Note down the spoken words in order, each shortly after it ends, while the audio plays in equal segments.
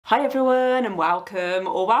Hi everyone and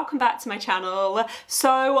welcome back to my channel. So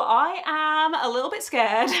I am a little bit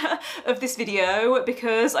scared of this video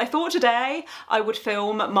because I thought today I would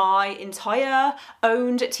film my entire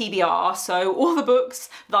owned TBR, so all the books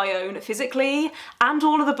that I own physically and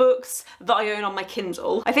all of the books that I own on my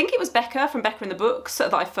Kindle. I think it was Becca from Becca and the Books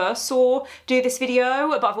that I first saw do this video,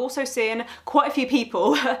 but I've also seen quite a few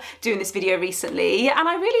people doing this video recently, and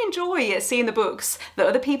I really enjoy seeing the books that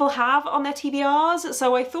other people have on their TBRs,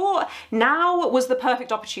 so I thought now was the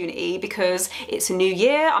perfect opportunity because it's a new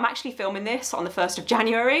year. I'm actually filming this on the 1st of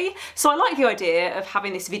January, so I like the idea of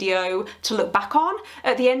having this video to look back on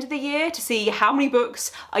at the end of the year to see how many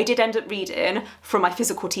books I did end up reading from my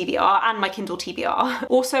physical TBR and my Kindle TBR.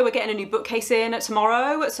 Also, we're getting a new bookcase in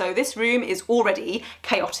tomorrow, so this room is already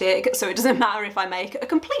chaotic, so it doesn't matter if I make a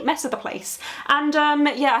complete mess of the place. And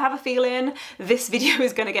yeah, I have a feeling this video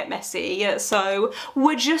is gonna get messy, so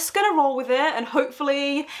we're just gonna roll with it and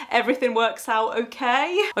hopefully everything works out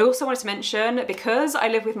okay. I also wanted to mention, because I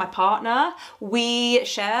live with my partner, we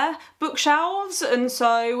share bookshelves, and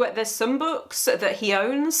so there's some books that he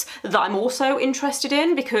owns that I'm also interested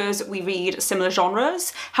in because we read similar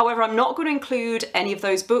genres. However, I'm not going to include any of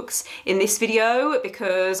those books in this video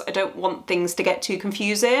because I don't want things to get too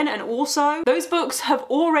confusing, and also those books have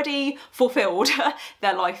already fulfilled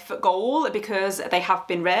their life goal because they have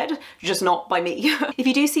been read, just not by me. If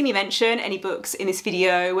you do see me mention any books in this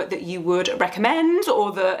video that you would recommend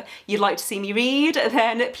or that you'd like to see me read,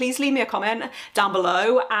 then please leave me a comment down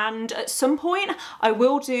below, and at some point I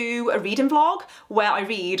will do a reading vlog where I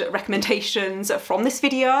read recommendations from this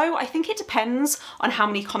video. I think it depends on how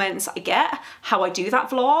many comments I get, how I do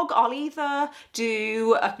that vlog. I'll either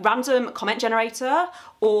do a random comment generator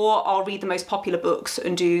or I'll read the most popular books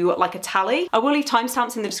and do like a tally. I will leave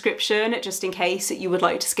timestamps in the description just in case you would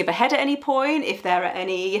like to skip ahead at any point if there are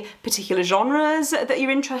any particular genres that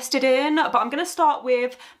you're interested in, but I'm going to start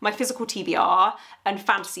with my physical TBR and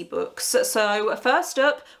fantasy books. So first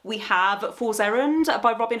up we have Fool's Errand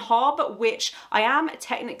by Robin Hobb, which I am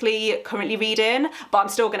technically currently reading, but I'm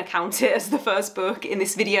still going to count it as the first book in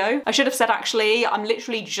this video. I should have said actually I'm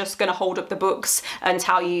literally just going to hold up the books and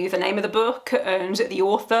tell you the name of the book and the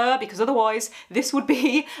author, because otherwise this would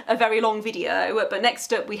be a very long video. But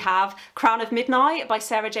next up we have Crown of Midnight by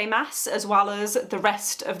Sarah J Maas, as well as the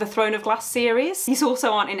rest of the Throne of Glass series. These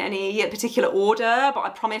also aren't in any particular order, but I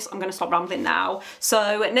promise I'm going to stop rambling now.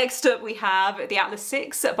 So next up we have The Atlas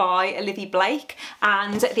 6 by Olivia Blake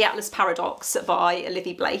and The Atlas Paradox by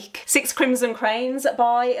Olivia Blake. Six Crimson Cranes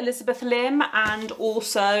by Elizabeth Lim, and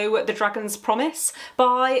also The Dragon's Promise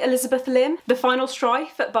by Elizabeth Lim. The Final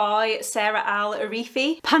Strife by Sarah Al Arifi.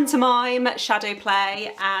 Pantomime, Shadow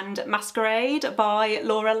Play and Masquerade by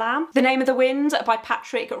Laura Lamb. The Name of the Wind by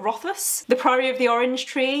Patrick Rothfuss. The Priory of the Orange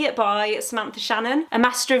Tree by Samantha Shannon. A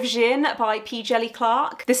Master of Djinn by P. Jelly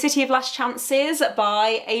Clark. The City of Last Chances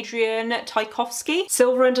by Adrian Tchaikovsky.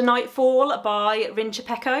 Silver Under Nightfall by Rin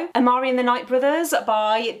Chapeko. Amari and the Night Brothers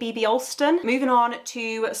by B.B. Alston. Moving on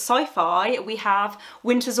to sci-fi, we have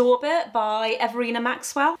Winter's Orbit by Everina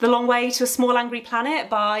Maxwell. The Long Way to a Small Angry Planet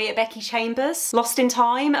by Becky Chambers. Lost in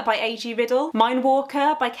Time by A.G. Riddle.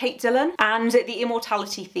 Mindwalker by Kate Dillon. And The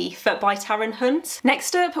Immortality Thief by Taryn Hunt.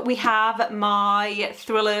 Next up we have my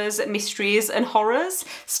thrillers, mysteries and horrors,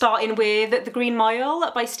 starting with The Green Mile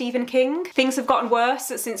by Stephen King. Things Have Gotten Worse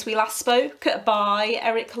Since We Last Spoke by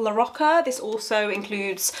Eric LaRocca. This also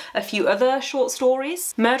includes a few other short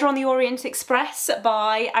stories. Murder on the Orient Express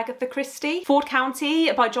by Agatha Christie. Ford County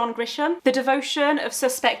by John Grisham. The Devotion of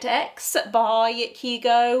Suspect X by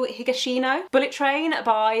Kigo Higashino. Bullet Train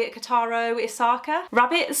by Kotaro Isaka.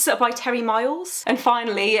 Rabbits by Terry Miles. And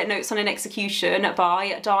finally, Notes on an Execution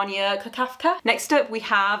by Dania Kafka. Next up we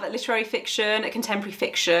have literary fiction, contemporary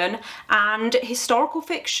fiction and historical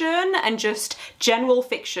fiction, and just general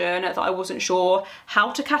fiction that I wasn't sure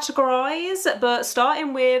how to categorise, but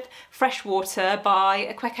starting with Freshwater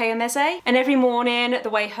by Kweke Emeze. And Every Morning the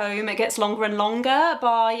Way Home Gets Longer and Longer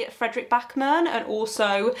by Frederick Backman, and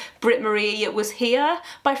also Britt Marie Was Here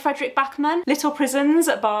by Frederick Backman. Little Prisons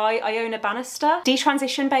by Iona Bannister.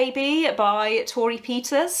 Detransition Baby by Tori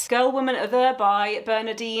Peters. Girl, Woman, Other by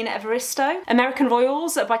Bernardine Evaristo. American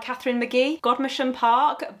Royals by Catherine McGee. Godmersham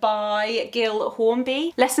Park by Gil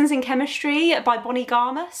Hornby. Lessons in Chemistry by Bonnie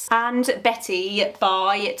Garmus. And Betty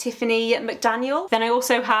by Tiffany McDaniel. Then I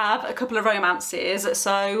also have a couple of romances,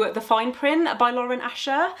 so The Fine Print by Lauren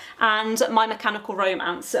Asher and My Mechanical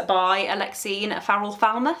Romance by Alexine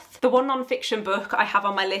Farrell-Falmouth. The one non-fiction book I have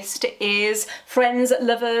on my list is Friends,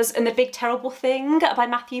 Lovers and the Big Terrible Thing by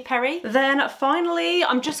Matthew Perry. Then finally,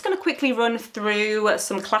 I'm just going to quickly run through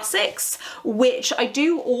some classics, which I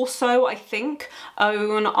do also, I think, audiobook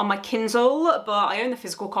own on my Kindle, but I own the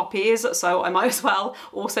physical copies, so I might as well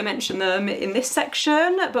also mention them in this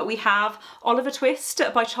section. But we have Oliver Twist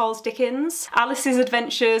by Charles Dickens, Alice's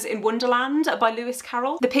Adventures in Wonderland by Lewis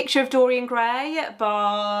Carroll, The Picture of Dorian Gray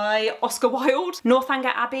by Oscar Wilde,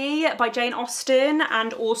 Northanger Abbey by Jane Austen,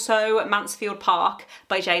 and also Mansfield Park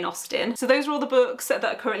by Jane Austen. So those are all the books that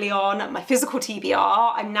are currently on my physical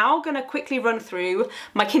TBR. I'm now going to quickly run through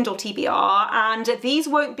my Kindle TBR, and these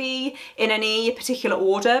won't be in any particular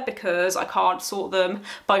order because I can't sort them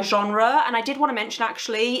by genre. And I did want to mention,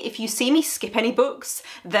 actually, if you see me skip any books,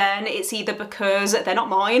 then it's either because they're not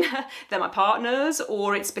mine, they're my partner's,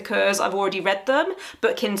 or it's because I've already read them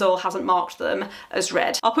but Kindle hasn't marked them as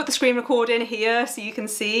read. I'll put the screen recording here so you can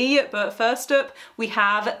see, but first up we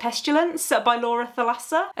have Pestilence by Laura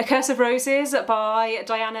Thalassa, A Curse of Roses by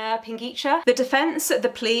Diana Pingicha, The Defence, The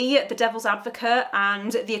Plea, The Devil's Advocate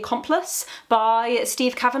and The Accomplice by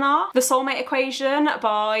Steve Kavanagh, The Soulmate Equation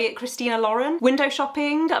by Christina Lauren, Window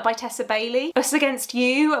Shopping by Tessa Bailey, Us Against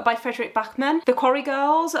You by Frederick Bachman, The Quarry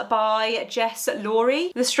Girls by Jess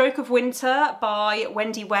Laurie, The Stroke of Winter by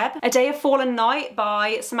Wendy Webb, A Day of Fallen Night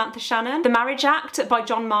by Samantha Shannon, The Marriage Act by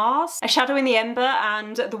John Mars, A Shadow in the Ember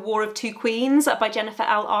and The War of Two Queens by Jennifer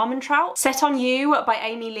L. Armentrout, Set on You by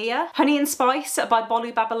Amy Lear, Honey and Spice by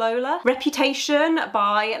Bolu Babalola, Reputation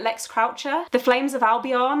by Lex Croucher, The Flames of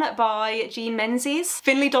Albion by Jean Menzies,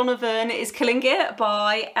 Finlay Donovan is Killing It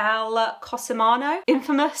by Elle Cosimano,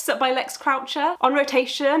 Infamous by Lex Croucher, On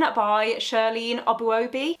Rotation by Shirlene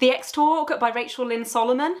Obuobi, The X-Talk by Rachel Lynn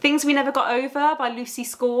Solomon, Things We Never Got Over by Lucy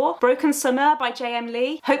Score, Broken Summer by J.M.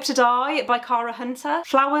 Lee, Hope to Die by Cara Hunter,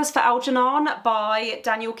 Flowers for Algernon by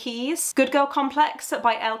Daniel Keyes, Good Girl Complex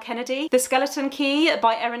by Elle Kennedy, The Skeleton Key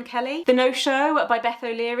by Erin Kelly, The No-Show by Beth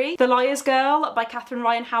O'Leary, The Liar's Girl by Catherine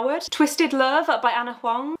Ryan Howard, Twisted Love by Anna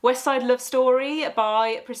Huang, West Side Love Story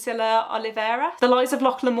by Priscilla Oliveira, The Lies of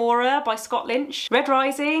Loch Lamora by Scott Lynch, Red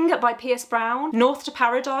Rising by Pierce Brown, North to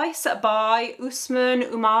Paradise by Usman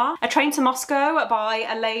Umar, A Train to Moscow by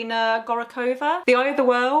Elena Gorakova, The Eye of the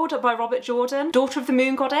World by Robert Jordan, Daughter of the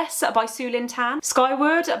Moon Goddess by Sue Lin Tan,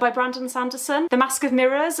 Skyward by Brandon Sanderson, The Mask of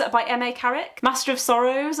Mirrors by M.A. Carrick, Master of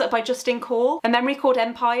Sorrows by Justin Call, A Memory Called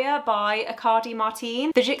Empire by Akadi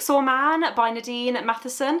Martin, The Jigsaw Man by Nadine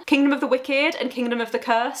Matheson, Kingdom of the Wicked and Kingdom of the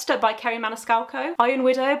Cursed by Kerry Maniscalco, Iron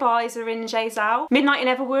Widow by Zorin J. Zhao, Midnight in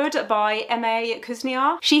Everwood by M.A.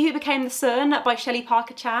 Kuzniar, She Who Became the Sun by Shelley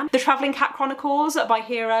Parker Chan, The Travelling Cat Chronicles by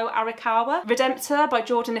Hiro Arakawa, Redemptor by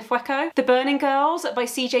Jordan Ifueko, The Burning Girls by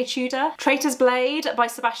C.J. Tudor, Traitor's Blade by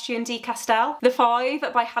Sebastian D. Castell, The Five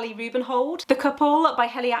by Hallie Rubenhold, The Couple by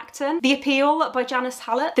Helly Acton, The Appeal by Janice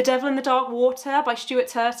Hallett, The Devil in the Dark Water by Stuart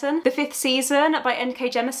Turton, The Fifth Season by N.K.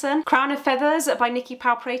 Jemisin, Crown of Feathers by Nikki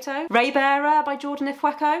Palprato, Raybearer by Jordan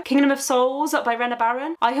Ifueko, Kingdom of Souls by Rena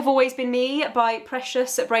Barron, I Have Always Been Me by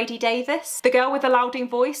Precious Brady Davis, The Girl with the Louding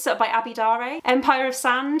Voice by Abby Dare, Empire of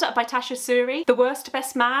Sand by Tasha Suri, The Worst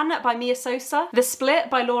Best Man by Mia Sosa, The Split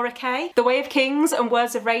by Laura Kay, The Way of Kings and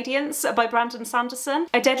Words of Radiance by Brandon Sanderson,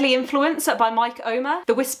 A Deadly Influence by Mike Omer,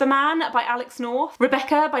 The Whisper Man by Alex North,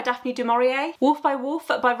 Rebecca by Daphne du Maurier, Wolf by Wolf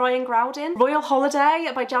by Ryan Groudin, Royal Holiday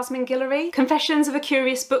by Jasmine Guillory, Confessions of a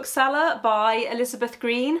Curious Bookseller by Elizabeth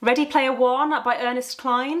Green, Ready Player One by Ernest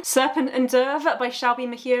Klein, Serpent and Dove by Shelby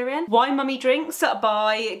Mahurin, Why Mummy Drinks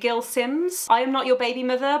by Gil Sims, I Am Not Your Baby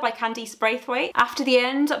Mother by Candice Braithwaite, After the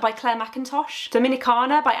End by Claire McIntosh,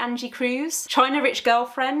 Dominicana by Angie Cruz, China Rich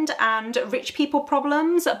Girlfriend and Rich People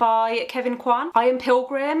Problems by Kevin Kwan, I Am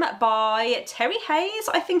Pilgrim by Terry Hayes,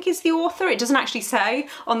 I think is the author. It doesn't actually say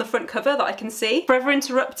on the front cover that I can see. Forever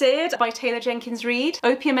Interrupted by Taylor Jenkins Reid,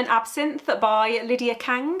 Opium and Absinthe by Lydia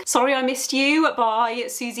Kang, Sorry I Missed You by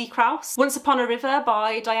Susie Krauss, Once Upon a River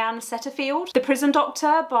by Diane Setterfield, The Prison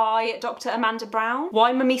Doctor by Dr. Amanda Brown,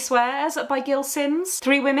 Why Mummy Swears by Gil Sims,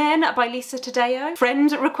 Three Women by Lisa Tadeo,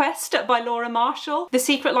 Friend Request by Laura Marshall, The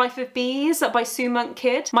Secret Life of Bees by Sue Monk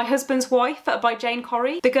Kidd, My Husband's Wife by Jane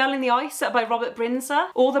Corrie, The Girl in the Ice by Robert Brinzer,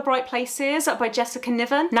 All the Bright Places by Jessica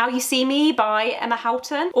Niven, Now You See Me by Emma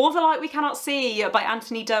Houghton, All the Light We Cannot See by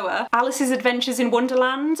Anthony Doerr, Alice's Adventures in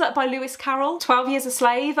Wonderland by Lewis Carroll, 12 Years a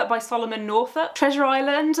Slave by Solomon Northup, Treasure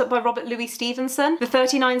Island by Robert Louis Stevenson, The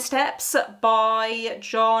 39 Steps by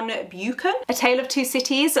John Buchan, A Tale of Two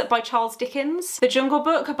Cities by Charles Dickens, The Jungle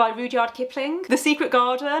Book by Rudyard Kipling, The Secret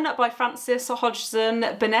Garden by Frances Hodgson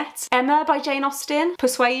Burnett, Emma by Jane Austen,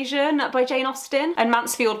 Persuasion by Jane Austen, and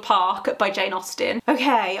Mansfield Park by Jane Austen.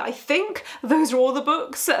 Okay, I think those are all the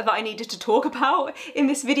books that I needed to talk about in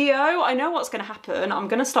this video. I know what's going to happen. I'm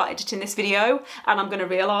going to start editing this video and I'm going to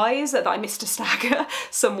realise that I missed a stagger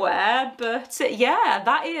somewhere, but yeah,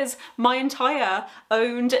 that is my entire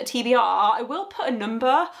owned TBR. I will put a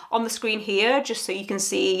number number on the screen here just so you can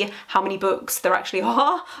see how many books there actually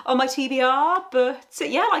are on my TBR. But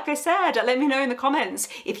yeah, like I said, let me know in the comments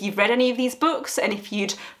if you've read any of these books and if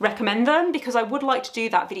you'd recommend them, because I would like to do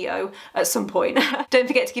that video at some point. Don't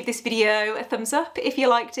forget to give this video a thumbs up if you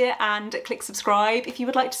liked it, and click subscribe if you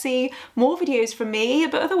would like to see more videos from me.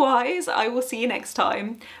 But otherwise, I will see you next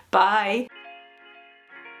time. Bye.